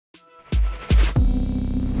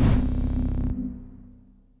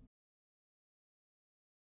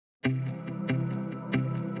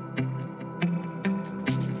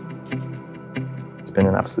been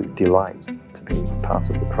an absolute delight to be part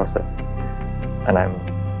of the process. And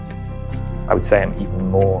I would say I'm even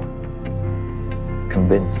more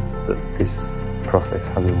convinced that this process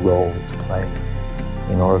has a role to play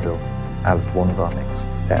in Auroville as one of our next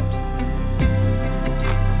steps.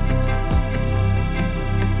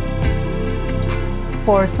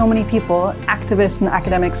 For so many people, activists and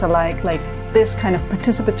academics alike, like this kind of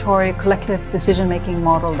participatory collective decision-making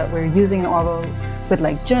model that we're using in Auroville with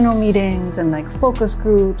like general meetings and like focus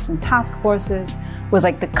groups and task forces was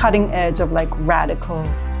like the cutting edge of like radical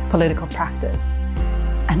political practice.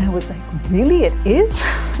 And I was like, really, it is?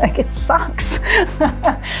 Like, it sucks.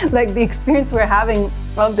 Like, the experience we're having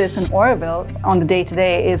of this in Auroville on the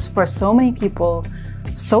day-to-day is for so many people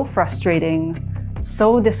so frustrating,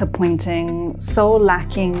 so disappointing, so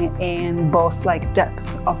lacking in both like depth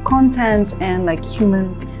of content and like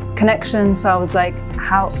human connection. So I was like,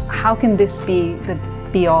 how can this be the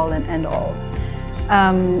be-all and end-all?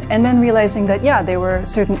 And then realizing that, yeah, there were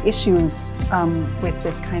certain issues with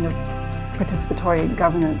this kind of participatory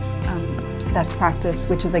governance that's practiced,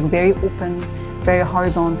 which is like very open, very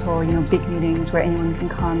horizontal, you know, big meetings where anyone can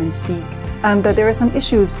come and speak. But there were some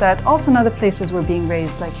issues that also in other places were being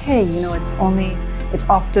raised, like, hey, you know, it's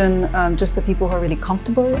often just the people who are really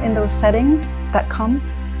comfortable in those settings that come.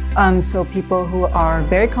 So people who are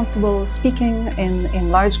very comfortable speaking in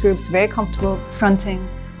large groups, very comfortable fronting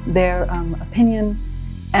their opinion,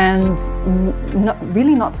 and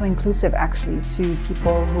really not so inclusive actually to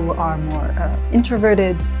people who are more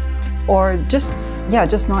introverted or just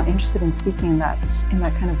not interested in speaking in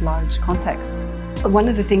that kind of large context. One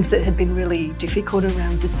of the things that had been really difficult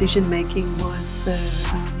around decision making was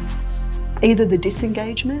either the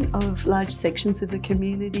disengagement of large sections of the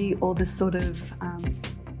community or the sort of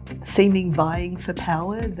seeming vying for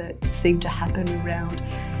power that seemed to happen around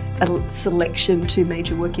a selection to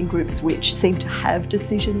major working groups which seem to have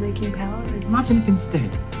decision-making power. Imagine if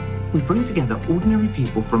instead we bring together ordinary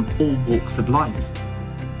people from all walks of life.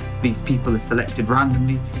 These people are selected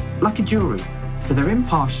randomly, like a jury, so they're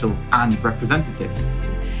impartial and representative.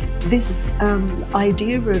 This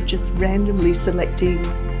idea of just randomly selecting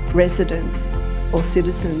residents or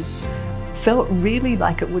citizens felt really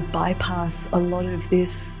like it would bypass a lot of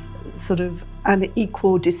this sort of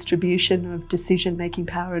unequal distribution of decision-making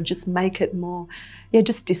power and just make it more,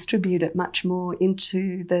 just distribute it much more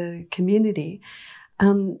into the community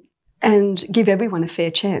and give everyone a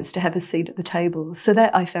fair chance to have a seat at the table. So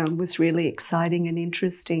that I found was really exciting and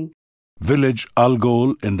interesting. Village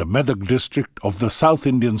Algol in the Medak district of the South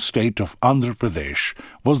Indian state of Andhra Pradesh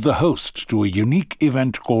was the host to a unique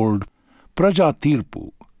event called Praja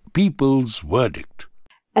Tirpu, People's Verdict.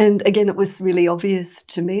 And again, it was really obvious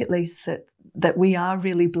to me, at least, that we are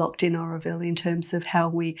really blocked in Auroville in terms of how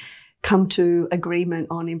we come to agreement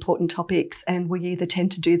on important topics, and we either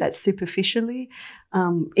tend to do that superficially,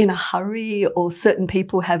 in a hurry, or certain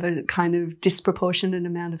people have a kind of disproportionate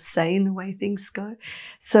amount of say in the way things go.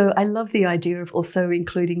 So I love the idea of also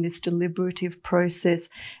including this deliberative process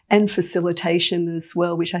and facilitation as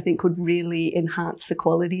well, which I think could really enhance the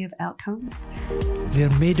quality of outcomes. They're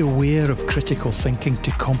made aware of critical thinking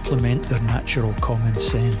to complement their natural common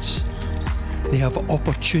sense. They have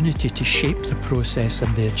opportunity to shape the process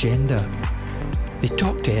and the agenda. They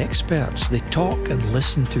talk to experts, they talk and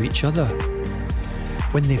listen to each other.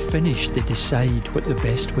 When they finish, they decide what the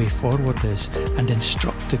best way forward is and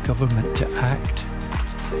instruct the government to act.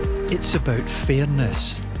 It's about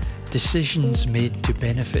fairness, decisions made to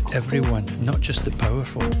benefit everyone, not just the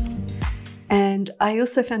powerful. And I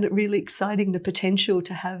also found it really exciting, the potential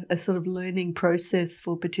to have a sort of learning process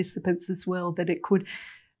for participants as well, that it could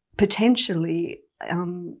potentially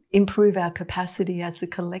improve our capacity as a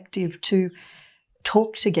collective to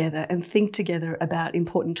talk together and think together about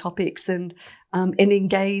important topics and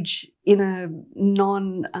engage in a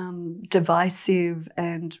non-divisive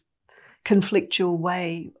and conflictual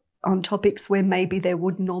way on topics where maybe there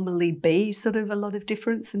would normally be sort of a lot of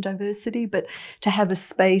difference and diversity, but to have a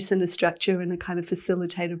space and a structure and a kind of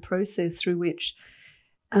facilitated process through which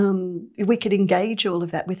we could engage all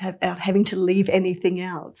of that without having to leave anything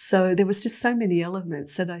out. So there was just so many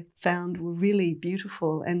elements that I found were really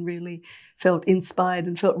beautiful and really felt inspired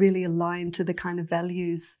and felt really aligned to the kind of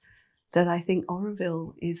values that I think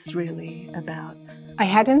Auroville is really about. I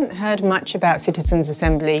hadn't heard much about Citizens'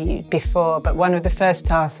 Assembly before, but one of the first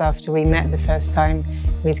tasks after we met the first time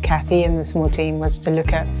with Kathy and the small team was to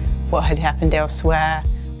look at what had happened elsewhere,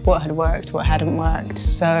 what had worked, what hadn't worked.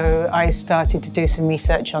 So I started to do some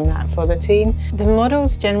research on that for the team. The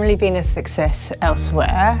model's generally been a success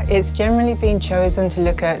elsewhere. It's generally been chosen to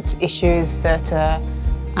look at issues that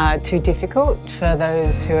are too difficult for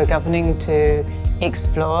those who are governing to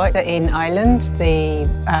explore that in Ireland, the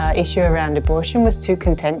issue around abortion was too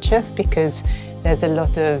contentious because there's a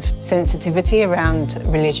lot of sensitivity around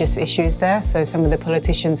religious issues there, so some of the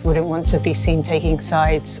politicians wouldn't want to be seen taking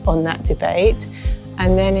sides on that debate.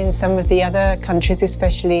 And then in some of the other countries,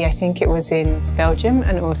 especially I think it was in Belgium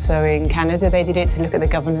and also in Canada, they did it to look at the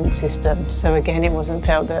governance system. So again, it wasn't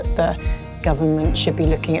felt that the government should be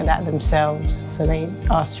looking at that themselves, so they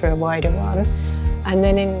asked for a wider one. And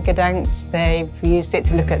then in Gdansk, they've used it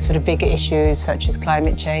to look at sort of bigger issues such as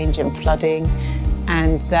climate change and flooding.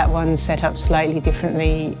 And that one's set up slightly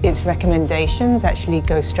differently. Its recommendations actually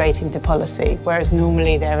go straight into policy, whereas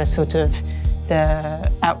normally there are sort of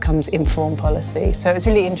the outcomes inform policy. So it's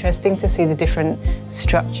really interesting to see the different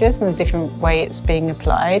structures and the different way it's being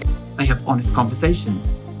applied. They have honest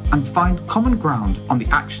conversations and find common ground on the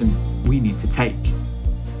actions we need to take.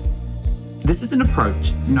 This is an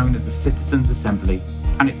approach known as a citizens' assembly,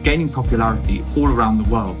 and it's gaining popularity all around the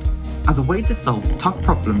world as a way to solve tough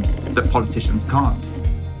problems that politicians can't.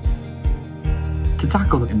 To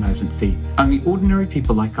tackle the emergency, only ordinary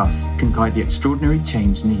people like us can guide the extraordinary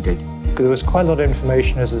change needed. There was quite a lot of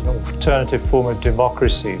information as an alternative form of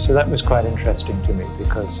democracy, so that was quite interesting to me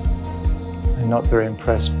because I'm not very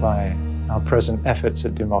impressed by our present efforts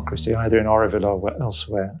at democracy, either in Auroville or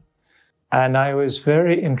elsewhere. And I was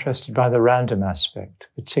very interested by the random aspect,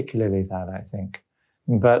 particularly that, I think.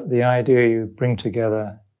 But the idea you bring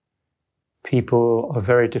together people of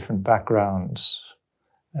very different backgrounds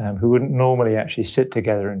who wouldn't normally actually sit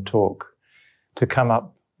together and talk to come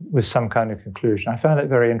up with some kind of conclusion. I found it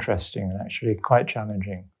very interesting and actually quite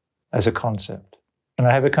challenging as a concept. And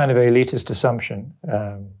I have a kind of elitist assumption,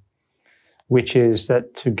 which is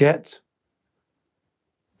that to get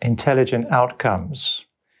intelligent outcomes,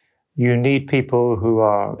 you need people who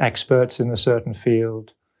are experts in a certain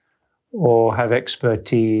field or have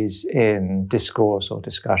expertise in discourse or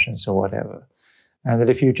discussions or whatever. And that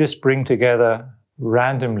if you just bring together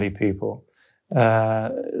randomly people,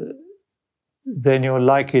 then you're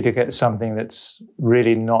likely to get something that's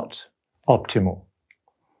really not optimal.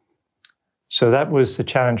 So that was the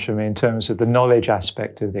challenge for me in terms of the knowledge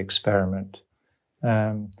aspect of the experiment.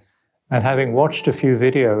 And having watched a few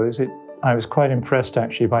videos, I was quite impressed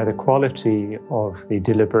actually by the quality of the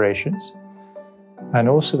deliberations and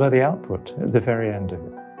also by the output at the very end of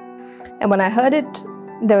it. And when I heard it,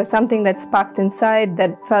 there was something that sparked inside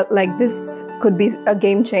that felt like this could be a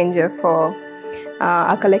game changer for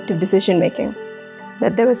our collective decision making.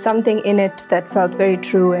 That there was something in it that felt very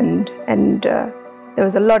true and there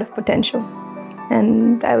was a lot of potential.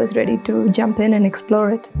 And I was ready to jump in and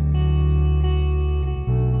explore it.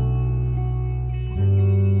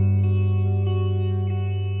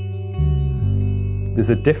 There's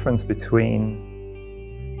a difference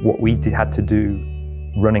between what we had to do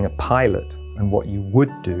running a pilot and what you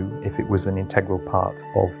would do if it was an integral part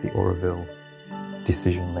of the Auroville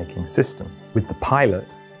decision-making system. With the pilot,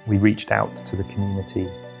 we reached out to the community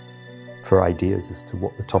for ideas as to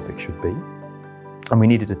what the topic should be. And we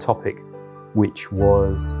needed a topic which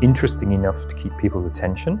was interesting enough to keep people's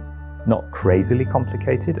attention, not crazily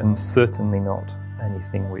complicated, and certainly not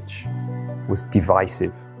anything which was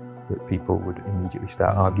divisive that people would immediately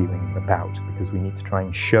start arguing about, because we need to try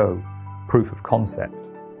and show proof of concept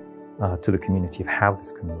to the community of how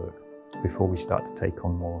this can work before we start to take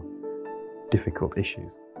on more difficult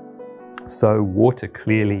issues. So water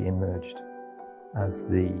clearly emerged as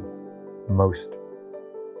the most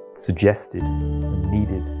suggested and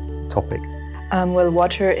needed topic. Well,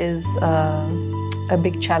 water is a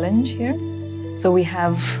big challenge here. So we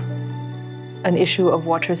have an issue of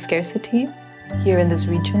water scarcity here in this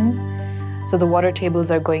region. So the water tables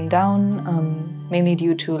are going down, mainly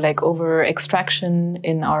due to over extraction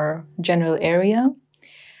in our general area,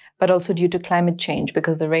 but also due to climate change,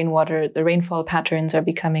 because the rainfall patterns are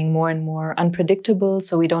becoming more and more unpredictable.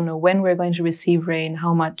 So we don't know when we're going to receive rain,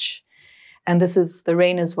 how much. And the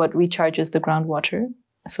rain is what recharges the groundwater.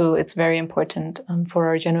 So it's very important for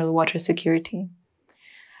our general water security.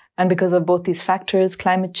 And because of both these factors,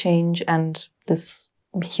 climate change and this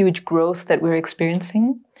huge growth that we're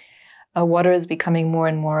experiencing, water is becoming more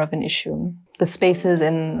and more of an issue. The spaces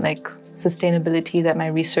in sustainability that my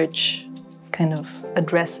research kind of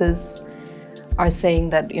addresses are saying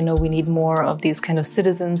that we need more of these kind of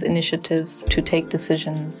citizens initiatives to take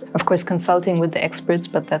decisions. Of course, consulting with the experts,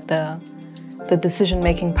 but that the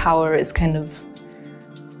decision-making power is kind of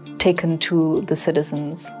taken to the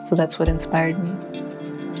citizens. So that's what inspired me.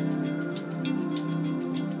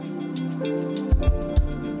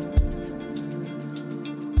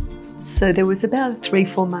 So there was about a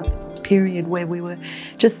 3-4 month period where we were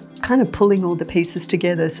just kind of pulling all the pieces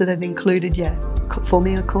together. So that included,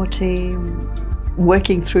 forming a core team,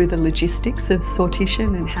 working through the logistics of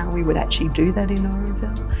sortition and how we would actually do that in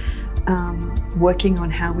Auroville, working on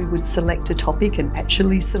how we would select a topic and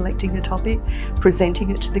actually selecting a topic, presenting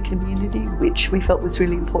it to the community, which we felt was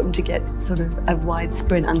really important to get sort of a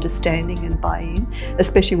widespread understanding and buy-in,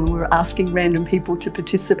 especially when we were asking random people to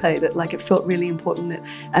participate. It felt really important that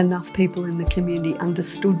enough people in the community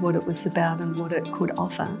understood what it was about and what it could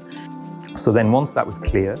offer. So then once that was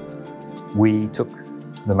clear, we took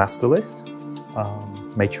the master list,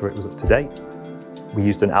 made sure it was up to date. We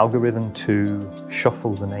used an algorithm to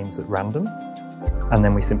shuffle the names at random, and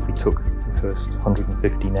then we simply took the first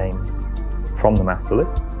 150 names from the master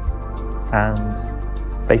list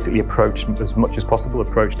and basically approached, as much as possible,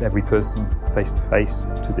 approached every person face to face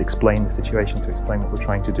to explain the situation, to explain what we're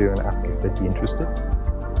trying to do and ask if they'd be interested.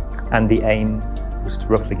 And the aim was to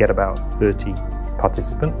roughly get about 30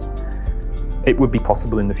 participants. It would be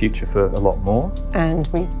possible in the future for a lot more. And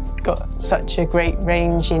we got such a great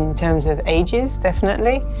range in terms of ages,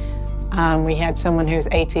 definitely. We had someone who was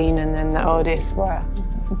 18 and then the oldest were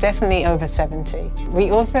definitely over 70.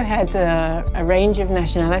 We also had a range of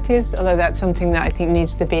nationalities, although that's something that I think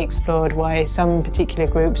needs to be explored, why some particular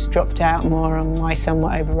groups dropped out more and why some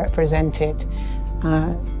were overrepresented.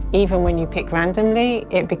 Even when you pick randomly,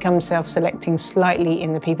 it becomes self-selecting slightly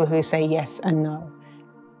in the people who say yes and no.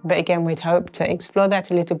 But again, we'd hope to explore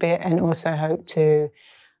that a little bit and also hope to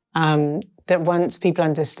that once people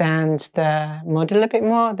understand the model a bit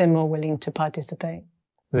more, they're more willing to participate.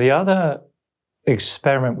 The other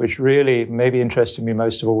experiment which really maybe interested me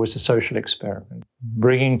most of all was the social experiment,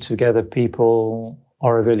 bringing together people,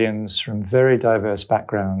 Aurovillians from very diverse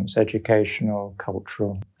backgrounds, educational,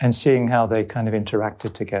 cultural, and seeing how they kind of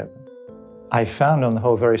interacted together. I found on the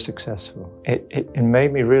whole very successful. It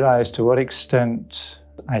made me realize to what extent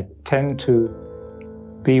I tend to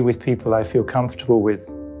be with people I feel comfortable with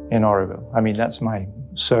in Auroville. I mean, that's my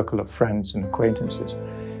circle of friends and acquaintances.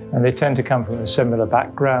 And they tend to come from a similar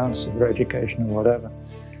background, similar education or whatever.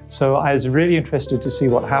 So I was really interested to see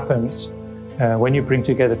what happens when you bring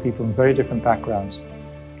together people from very different backgrounds.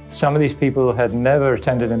 Some of these people had never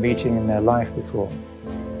attended a meeting in their life before.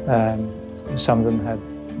 Some of them had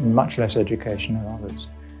much less education than others.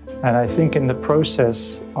 And I think in the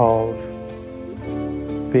process of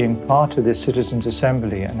being part of this citizens'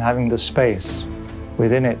 assembly and having the space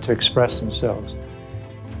within it to express themselves,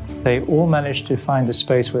 they all managed to find a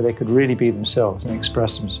space where they could really be themselves and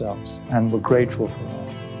express themselves, and were grateful for that.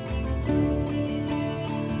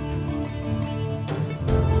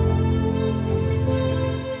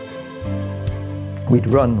 We'd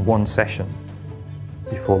run one session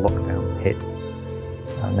before lockdown hit,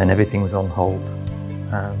 and then everything was on hold.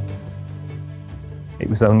 And it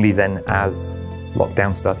was only then as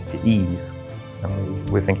lockdown started to ease, and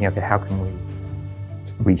we were thinking, okay, how can we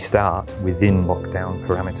restart within lockdown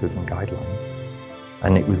parameters and guidelines?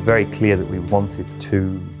 And it was very clear that we wanted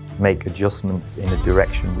to make adjustments in a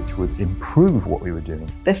direction which would improve what we were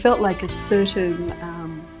doing. There felt like a certain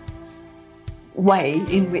way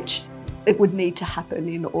in which it would need to happen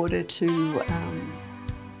in order to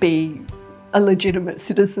be a legitimate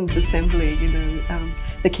citizens' assembly,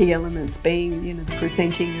 the key elements being, the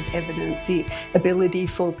presenting of evidence, the ability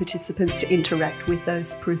for participants to interact with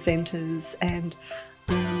those presenters, and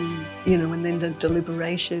and then the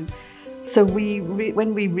deliberation. So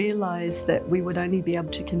when we realised that we would only be able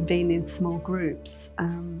to convene in small groups,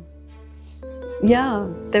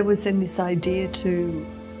 there was then this idea to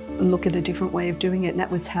look at a different way of doing it, and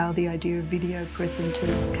that was how the idea of video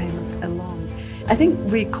presenters came along. I think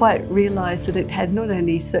we quite realised that it had not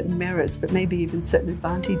only certain merits, but maybe even certain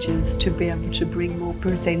advantages to be able to bring more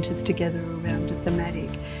presenters together around a thematic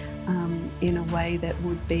in a way that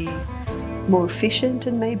would be more efficient,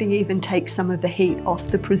 and maybe even take some of the heat off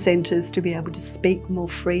the presenters to be able to speak more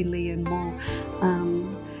freely and more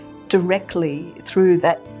directly through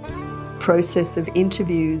that process of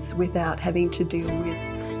interviews without having to deal with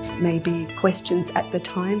maybe questions at the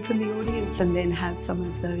time from the audience, and then have some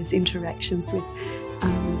of those interactions with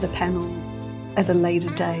the panel at a later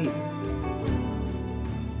date.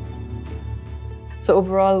 So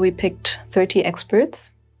overall, we picked 30 experts,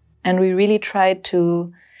 and we really tried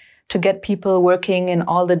to get people working in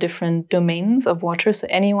all the different domains of water. So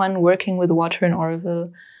anyone working with water in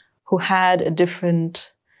Auroville who had a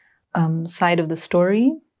different side of the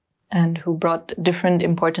story and who brought different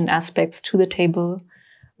important aspects to the table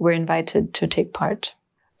were invited to take part.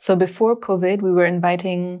 So before COVID, we were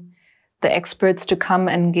inviting the experts to come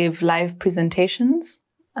and give live presentations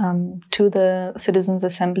to the Citizens'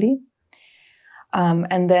 Assembly.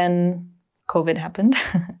 And then COVID happened.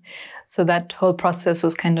 So that whole process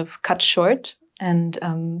was kind of cut short. And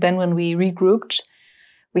then when we regrouped,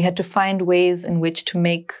 we had to find ways in which to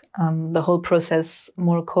make the whole process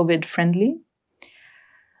more COVID-friendly.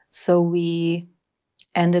 So we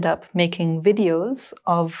ended up making videos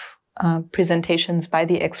of presentations by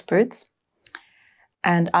the experts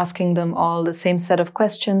and asking them all the same set of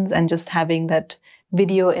questions and just having that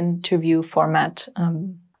video interview format.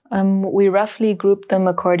 We roughly grouped them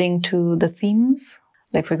according to the themes.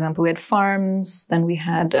 Like, for example, we had farms, then we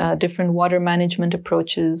had different water management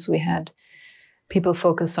approaches. We had people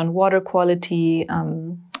focused on water quality,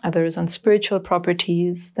 others on spiritual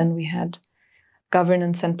properties. Then we had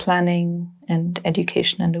governance and planning, and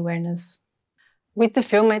education and awareness. With the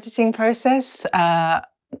film editing process,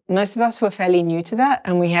 most of us were fairly new to that,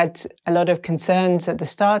 and we had a lot of concerns at the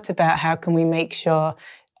start about how can we make sure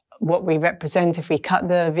what we represent, if we cut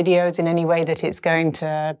the videos in any way, that it's going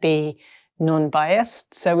to be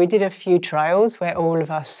non-biased. So we did a few trials where all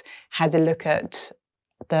of us had a look at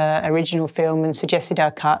the original film and suggested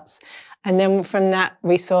our cuts. And then from that,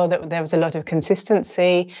 we saw that there was a lot of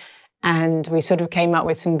consistency, and we sort of came up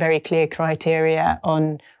with some very clear criteria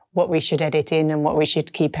on what we should edit in and what we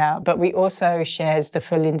should keep out. But we also shared the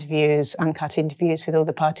full interviews, uncut interviews with all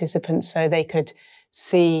the participants, so they could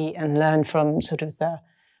see and learn from sort of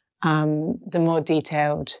the more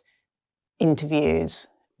detailed interviews.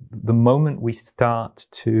 The moment we start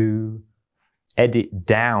to edit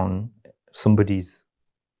down somebody's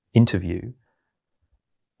interview,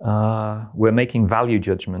 we're making value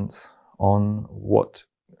judgments on what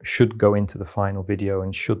should go into the final video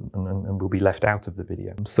and shouldn't, and will be left out of the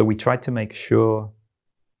video. So we tried to make sure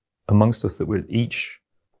amongst us that each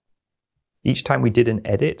time we did an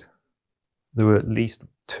edit, there were at least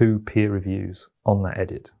 2 peer reviews on that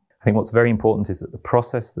edit. I think what's very important is that the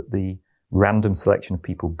process that the random selection of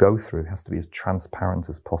people go through has to be as transparent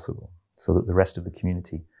as possible, so that the rest of the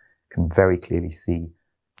community can very clearly see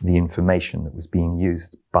the information that was being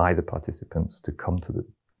used by the participants to come to the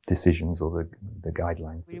decisions or the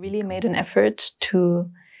guidelines. We really made an effort to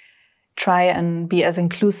try and be as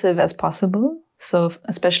inclusive as possible. So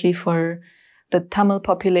especially for the Tamil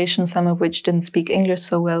population, some of which didn't speak English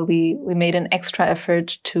so well, we made an extra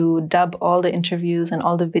effort to dub all the interviews and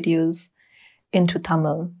all the videos into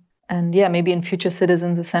Tamil. And yeah, maybe in future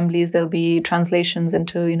citizens' assemblies, there'll be translations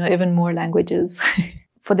into, even more languages.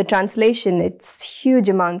 For the translation, it's huge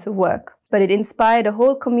amounts of work, but it inspired a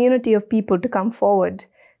whole community of people to come forward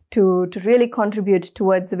to really contribute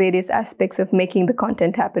towards the various aspects of making the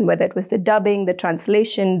content happen, whether it was the dubbing, the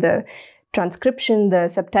translation, the transcription, the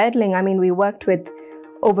subtitling. I mean, we worked with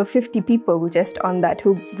over 50 people just on that,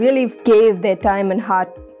 who really gave their time and heart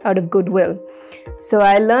out of goodwill. So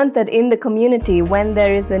I learned that in the community, when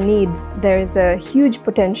there is a need, there is a huge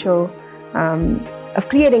potential of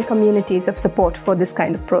creating communities of support for this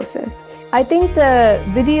kind of process. I think the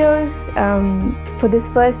videos for this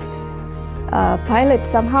first pilot,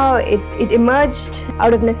 somehow it emerged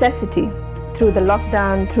out of necessity through the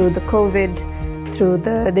lockdown, through the COVID, through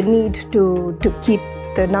the need to keep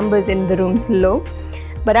the numbers in the rooms low.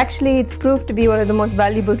 But actually it's proved to be one of the most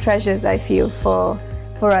valuable treasures, I feel, for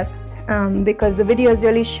us, because the videos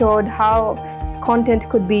really showed how content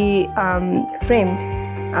could be framed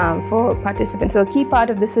for participants. So a key part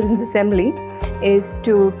of the Citizens' Assembly is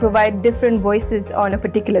to provide different voices on a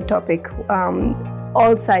particular topic,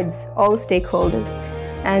 all sides, all stakeholders.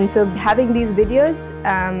 And so having these videos,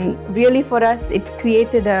 really for us, it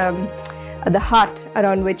created the heart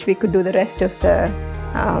around which we could do the rest of the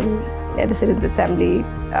Citizens' Assembly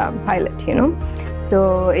pilot,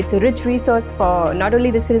 So it's a rich resource for not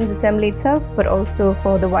only the Citizens' Assembly itself, but also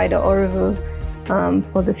for the wider Auroville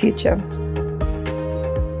for the future.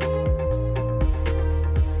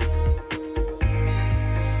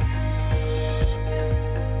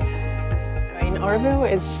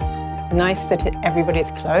 Auroville is nice that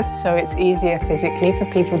everybody's close, so it's easier physically for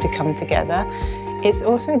people to come together. It's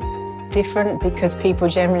also different because people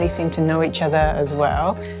generally seem to know each other as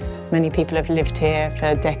well. Many people have lived here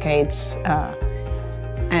for decades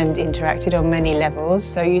and interacted on many levels,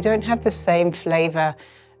 so you don't have the same flavour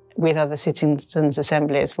with other citizens'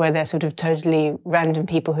 assemblies where they're sort of totally random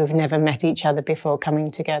people who've never met each other before coming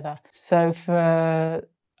together. So for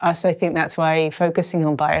us, I think that's why focusing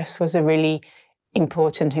on bias was a really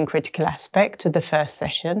important and critical aspect of the first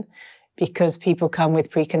session, because people come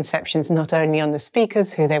with preconceptions not only on the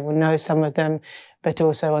speakers, who they will know some of them, but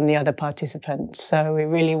also on the other participants. So we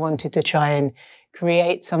really wanted to try and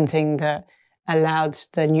create something that allowed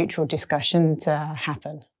the neutral discussion to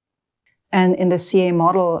happen. And in the CA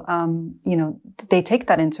model, they take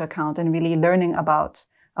that into account and really learning about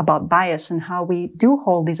bias and how we do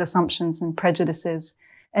hold these assumptions and prejudices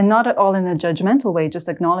and not at all in a judgmental way, just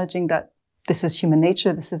acknowledging that this is human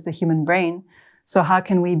nature, this is the human brain. So how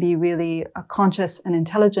can we be really conscious and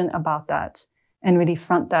intelligent about that and really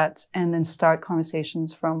front that and then start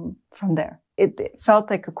conversations from there? It felt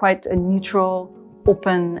like quite a neutral,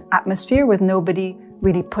 open atmosphere with nobody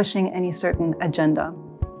really pushing any certain agenda.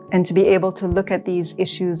 And to be able to look at these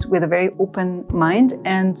issues with a very open mind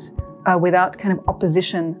and without kind of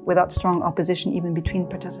opposition, without strong opposition even between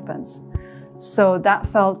participants. So that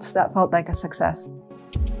felt like a success.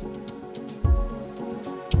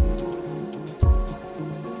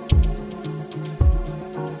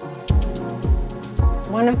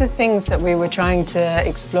 One of the things that we were trying to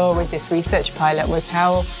explore with this research pilot was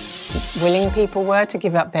how willing people were to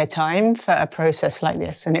give up their time for a process like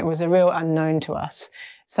this, and it was a real unknown to us.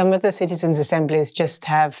 Some of the citizens' assemblies just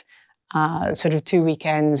have sort of 2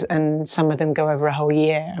 weekends, and some of them go over a whole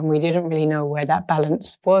year, and we didn't really know where that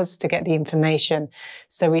balance was to get the information.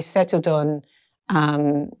 So we settled on,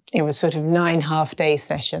 it was sort of 9 half-day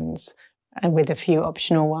sessions and with a few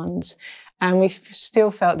optional ones. And we still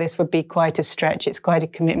felt this would be quite a stretch. It's quite a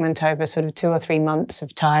commitment over sort of 2 or 3 months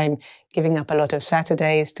of time, giving up a lot of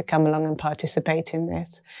Saturdays to come along and participate in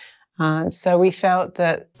this. So we felt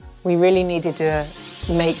that we really needed to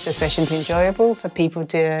make the sessions enjoyable for people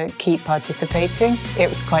to keep participating. It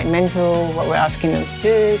was quite mental, what we're asking them to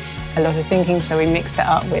do, a lot of thinking, so we mixed it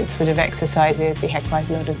up with sort of exercises. We had quite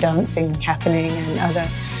a lot of dancing happening and other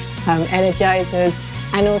energizers,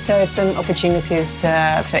 and also some opportunities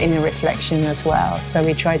for inner reflection as well. So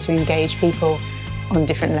we tried to engage people on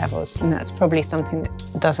different levels, and that's probably something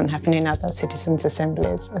that doesn't happen in other citizens'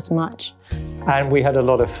 assemblies as much. And we had a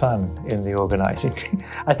lot of fun in the organising.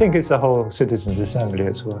 I think it's the whole citizens' assembly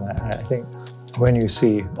as well. I think when you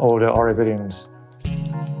see older Aurovillians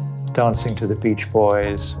dancing to the Beach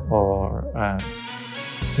Boys or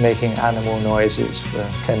making animal noises for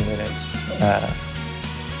 10 minutes,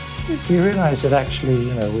 you realise that actually,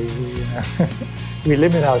 you know, we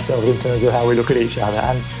limit ourselves in terms of how we look at each other.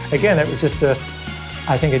 And again, it was just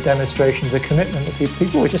I think a demonstration of the commitment that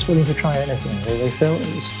people were just willing to try anything. They felt it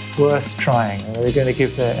was worth trying, and they were going to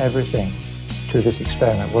give their everything to this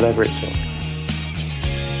experiment, whatever it took.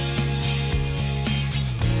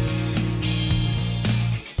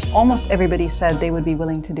 Almost everybody said they would be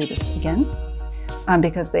willing to do this again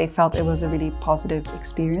because they felt it was a really positive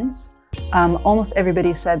experience. Almost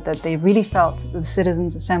everybody said that they really felt the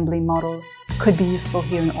Citizens' Assembly model could be useful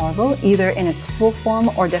here in Auroville, either in its full form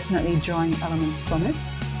or definitely drawing elements from it.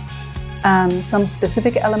 Some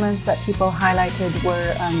specific elements that people highlighted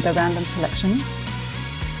were the random selection.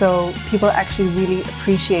 So people actually really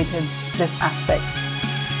appreciated this aspect.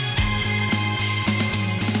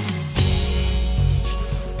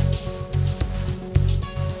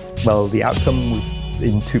 Well, the outcome was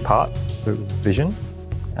in 2 parts. So it was vision,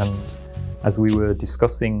 and as we were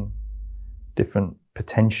discussing different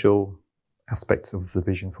potential aspects of the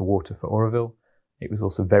vision for water for Auroville, it was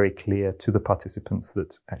also very clear to the participants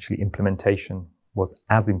that actually implementation was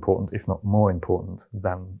as important, if not more important,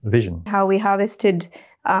 than vision. How we harvested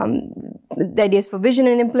the ideas for vision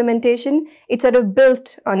and implementation, it sort of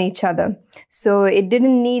built on each other. So it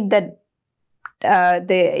didn't need that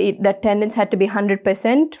that attendance had to be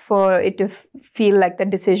 100% for it to feel like the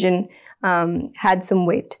decision had some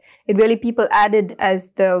weight. It really, people added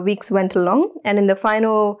as the weeks went along, and in the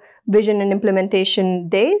final vision and implementation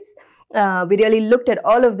days, we really looked at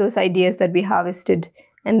all of those ideas that we harvested,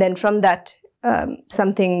 and then from that,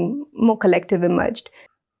 something more collective emerged.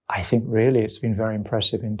 I think really it's been very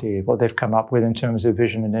impressive indeed, what they've come up with in terms of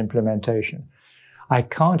vision and implementation. I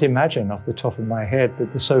can't imagine off the top of my head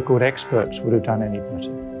that the so-called experts would have done any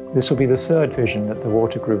better. This will be the 3rd vision that the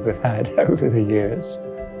water group have had over the years.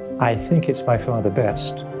 I think it's by far the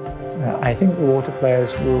best. I think the water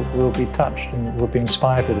players will be touched and will be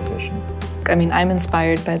inspired with the vision. I mean, I'm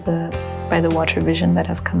inspired by the water vision that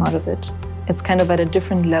has come out of it. It's kind of at a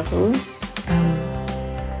different level,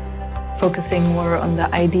 focusing more on the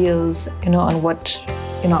ideals, on what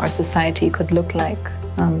our society could look like,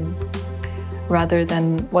 rather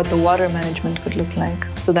than what the water management could look like.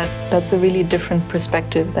 So that's a really different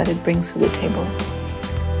perspective that it brings to the table.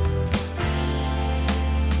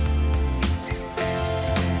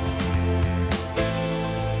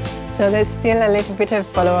 So there's still a little bit of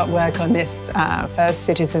follow-up work on this first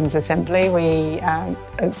Citizens' Assembly. We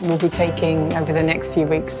will be taking, over the next few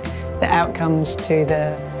weeks, the outcomes to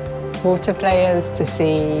the water players to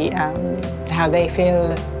see how they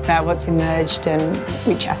feel about what's emerged and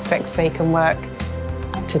which aspects they can work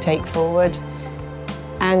to take forward.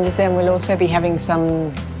 And then we'll also be having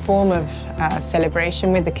some form of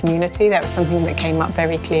celebration with the community. That was something that came up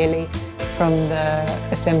very clearly from the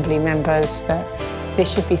Assembly members that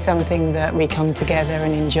this should be something that we come together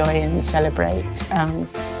and enjoy and celebrate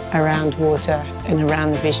around water and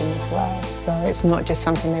around the vision as well. So it's not just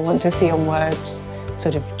something they want to see on words,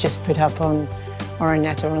 sort of just put up on or a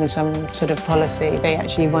net or on some sort of policy. They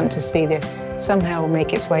actually want to see this somehow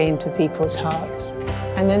make its way into people's hearts.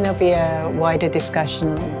 And then there'll be a wider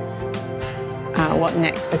discussion on what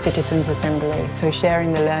next for Citizens Assembly. So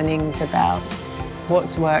sharing the learnings about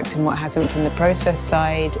what's worked and what hasn't from the process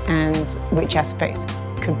side, and which aspects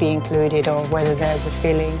could be included, or whether there's a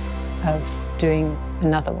feeling of doing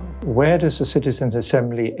another one. Where does the Citizens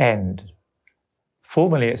Assembly end?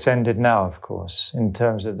 Formally, it's ended now, of course, in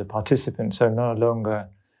terms of the participants are no longer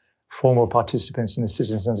formal participants in the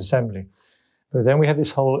Citizens Assembly. But then we have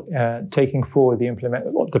this whole taking forward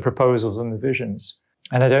the proposals and the visions.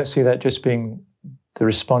 And I don't see that just being the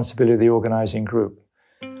responsibility of the organising group.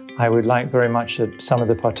 I would like very much that some of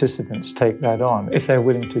the participants take that on, if they're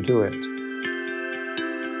willing to do it.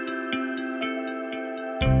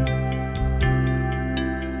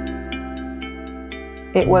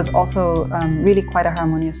 It was also really quite a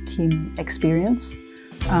harmonious team experience,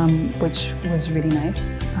 which was really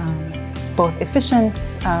nice. Both efficient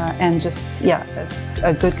and just, yeah,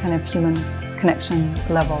 a good kind of human connection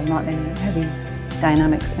level, not any heavy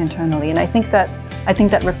dynamics internally. And I think that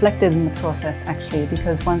reflected in the process, actually,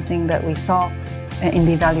 because one thing that we saw in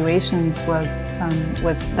the evaluations was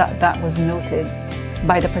that was noted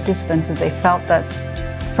by the participants, as they felt that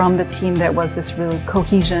from the team there was this real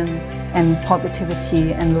cohesion and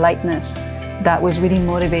positivity and lightness that was really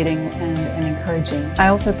motivating and encouraging. I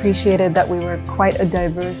also appreciated that we were quite a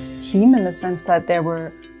diverse team, in the sense that there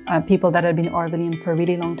were people that had been Aurovillian for a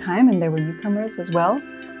really long time, and there were newcomers as well,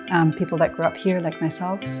 people that grew up here like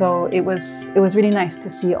myself. So it was really nice to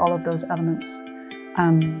see all of those elements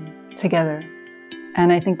together.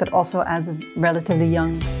 And I think that also, as a relatively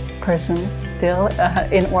young person still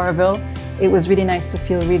in Auroville, it was really nice to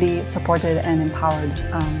feel really supported and empowered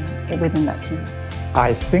within that team.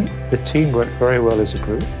 I think the team worked very well as a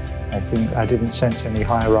group. I think I didn't sense any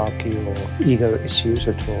hierarchy or ego issues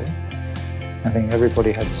at all. I think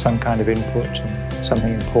everybody had some kind of input and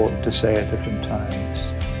something important to say at different times.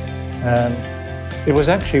 It was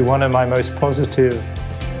actually one of my most positive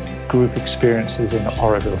group experiences in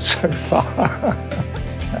Auroville so far.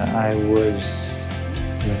 I was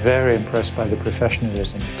very impressed by the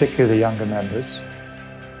professionalism, particularly the younger members,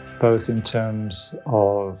 both in terms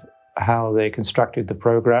of how they constructed the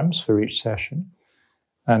programs for each session,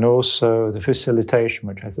 and also the facilitation,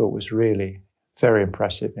 which I thought was really very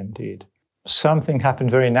impressive indeed. Something happened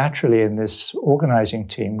very naturally in this organizing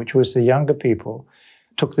team, which was the younger people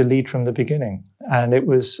took the lead from the beginning, and it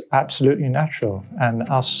was absolutely natural. And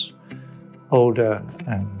us older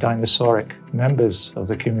and dinosauric members of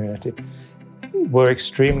the community were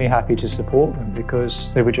extremely happy to support them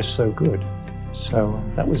because they were just so good. So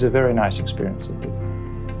that was a very nice experience indeed.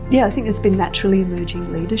 Yeah, I think there's been naturally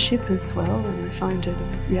emerging leadership as well, and I find it,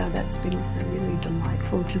 yeah, that's been also really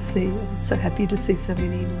delightful to see. I'm so happy to see so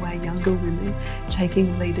many, in a way, younger women taking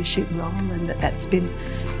a leadership role, and that's been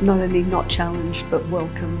not only not challenged but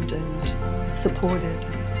welcomed and supported.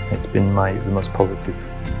 It's been the most positive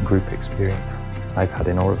group experience I've had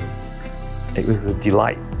in Auroville. It was a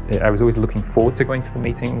delight. I was always looking forward to going to the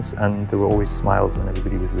meetings, and there were always smiles when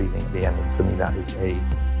everybody was leaving at the end. And for me, that is a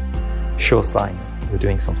sure sign we're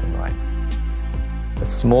doing something right. A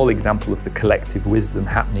small example of the collective wisdom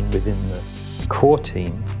happening within the core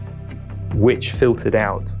team, which filtered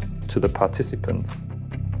out to the participants.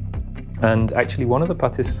 And actually, one of the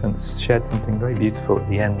participants shared something very beautiful at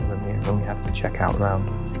the end when we had the checkout round.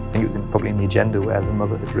 I think it was probably in the agenda, where the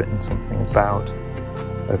mother had written something about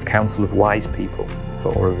a council of wise people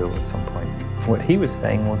for Auroville at some point. What he was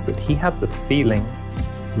saying was that he had the feeling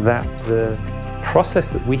that the process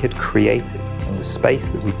that we had created and the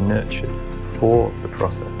space that we'd nurtured for the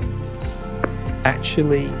process,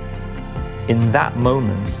 actually, in that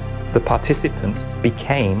moment, the participants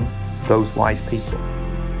became those wise people,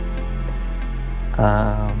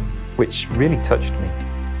 which really touched me.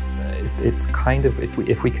 It's kind of,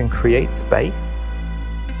 if we can create space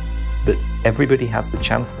that everybody has the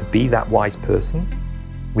chance to be that wise person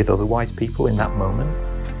with other wise people in that moment,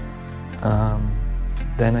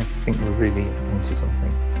 then I think we're really into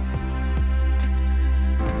something.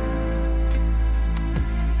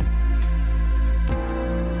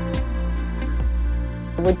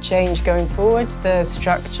 Would change going forward the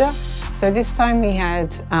structure. So this time we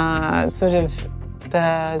had sort of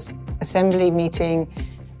the assembly meeting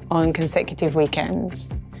on consecutive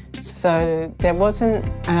weekends. So there wasn't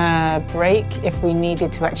a break if we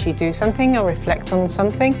needed to actually do something or reflect on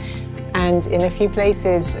something. And in a few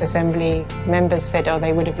places, Assembly members said, oh,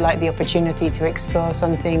 they would have liked the opportunity to explore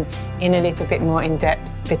something in a little bit more in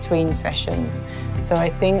depth between sessions. So I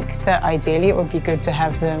think that ideally it would be good to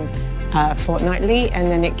have them fortnightly,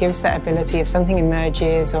 and then it gives that ability if something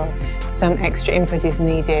emerges or some extra input is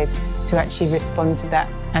needed to actually respond to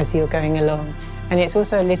that as you're going along. And it's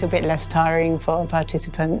also a little bit less tiring for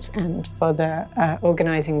participants and for the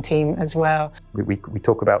organising team as well. We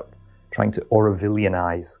talk about trying to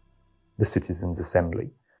Aurovillianize the Citizens'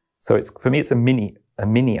 Assembly. So for me, it's a mini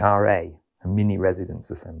RA, a mini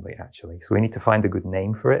residence assembly, actually. So we need to find a good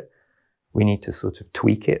name for it. We need to sort of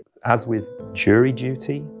tweak it. As with jury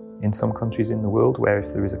duty in some countries in the world, where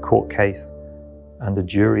if there is a court case and a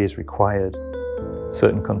jury is required,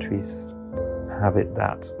 certain countries have it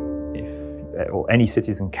that or any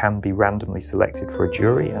citizen can be randomly selected for a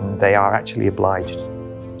jury, and they are actually obliged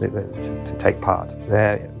to take part.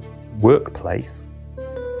 Their workplace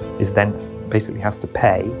is then basically has to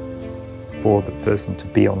pay for the person to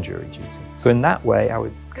be on jury duty. So in that way, I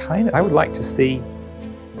would like to see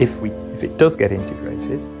if it does get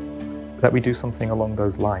integrated, that we do something along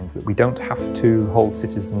those lines, that we don't have to hold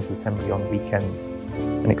Citizens' Assembly on weekends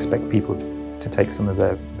and expect people to take some of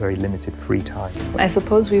their very limited free time. I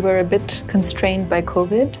suppose we were a bit constrained by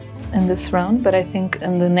COVID in this round, but I think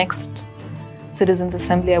in the next Citizens'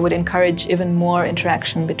 Assembly I would encourage even more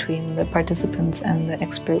interaction between the participants and the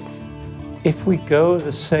experts. If we go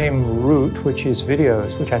the same route, which is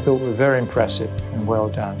videos, which I thought were very impressive and well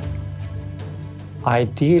done,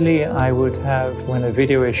 ideally I would have, when a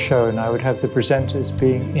video is shown, I would have the presenters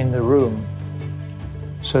being in the room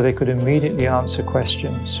so they could immediately answer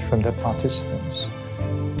questions from the participants.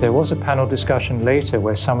 There was a panel discussion later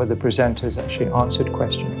where some of the presenters actually answered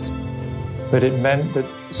questions, but it meant that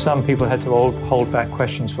some people had to hold back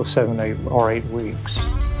questions for 7 or 8 weeks.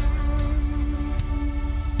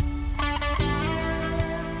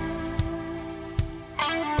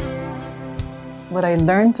 What I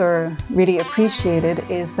learned or really appreciated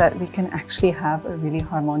is that we can actually have a really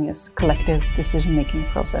harmonious collective decision-making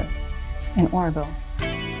process in Auroville.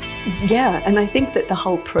 Yeah, and I think that the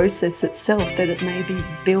whole process itself, that it maybe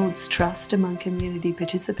builds trust among community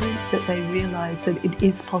participants, that they realise that it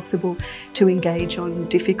is possible to engage on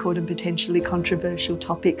difficult and potentially controversial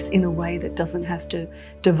topics in a way that doesn't have to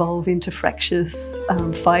devolve into fractious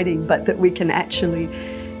fighting, but that we can actually,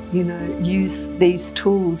 you know, use these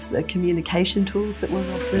tools, the communication tools that were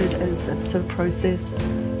offered, as a sort of process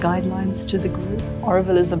guidelines to the group.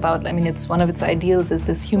 Auroville is about, I mean, it's one of its ideals is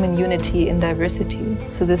this human unity in diversity.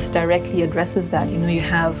 So this directly addresses that. You know, you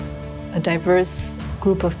have a diverse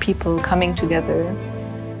group of people coming together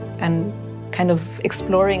and kind of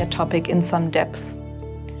exploring a topic in some depth,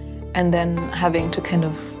 and then having to kind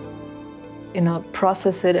of, you know,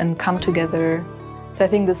 process it and come together. So I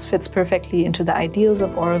think this fits perfectly into the ideals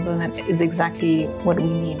of Auroville and is exactly what we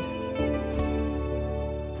need.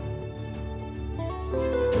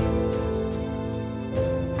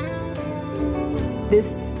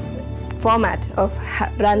 This format of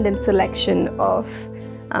random selection, of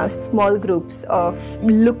small groups, of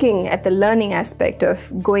looking at the learning aspect, of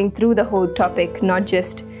going through the whole topic, not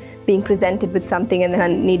just being presented with something and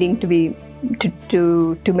then needing to be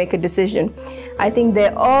to make a decision. I think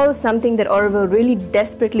they're all something that Auroville really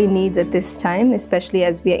desperately needs at this time, especially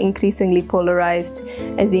as we are increasingly polarized,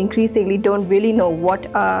 as we increasingly don't really know what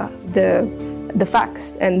are the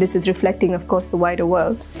facts, and this is reflecting, of course, the wider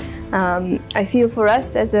world. I feel for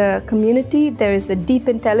us as a community, there is a deep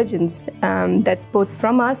intelligence that's both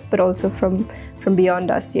from us, but also from beyond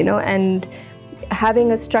us, you know, and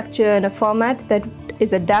having a structure and a format that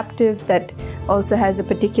is adaptive, that also has a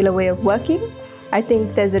particular way of working, I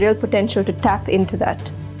think there's a real potential to tap into that.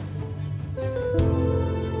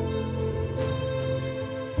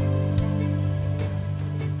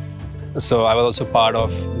 So I was also part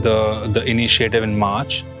of the initiative in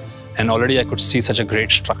March, and already I could see such a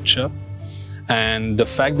great structure. And the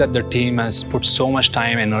fact that the team has put so much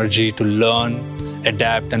time, energy to learn,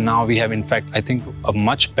 adapt, and now we have, in fact, I think, a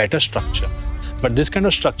much better structure. But this kind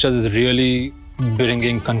of structures is really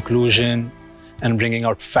bringing conclusion and bringing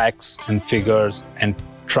out facts and figures and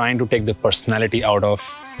trying to take the personality out of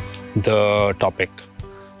the topic.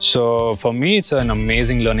 So for me, it's an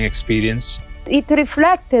amazing learning experience. It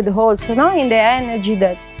reflected also, no, in the energy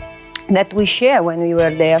that we share when we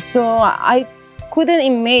were there. So I couldn't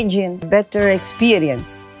imagine a better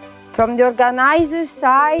experience. From the organizers'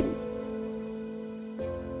 side,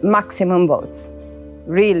 maximum votes,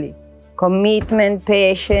 really. Commitment,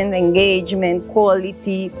 patience, engagement,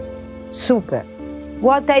 quality, super.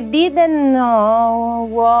 What I didn't know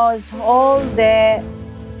was all the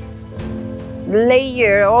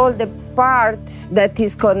layer, all the part that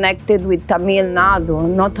is connected with Tamil Nadu,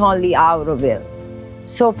 not only Auroville.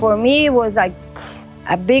 So for me, it was like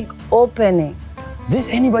a big opening. This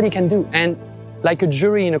anybody can do. And like a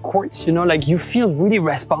jury in a court, you know, like you feel really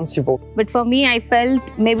responsible. But for me, I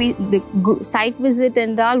felt maybe the site visit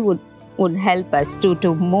and all would help us to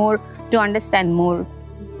understand more.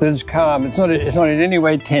 It's calm. It's not in any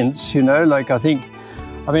way tense, you know. Like I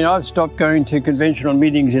mean, I've stopped going to conventional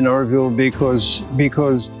meetings in Auroville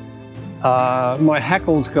because my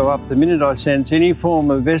hackles go up the minute I sense any form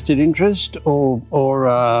of vested interest or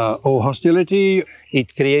hostility.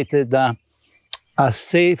 It created a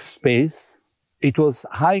safe space. It was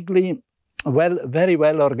very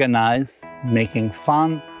well organized, making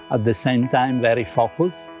fun, at the same time very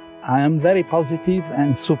focused. I am very positive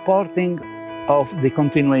and supporting of the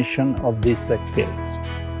continuation of this experience.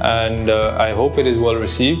 And I hope it is well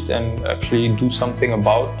received and actually do something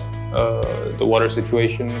about the water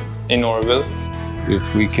situation in Auroville.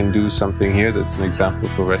 If we can do something here that's an example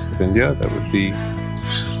for the rest of India, that would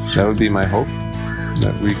be my hope,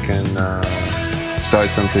 that we can start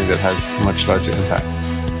something that has much larger impact.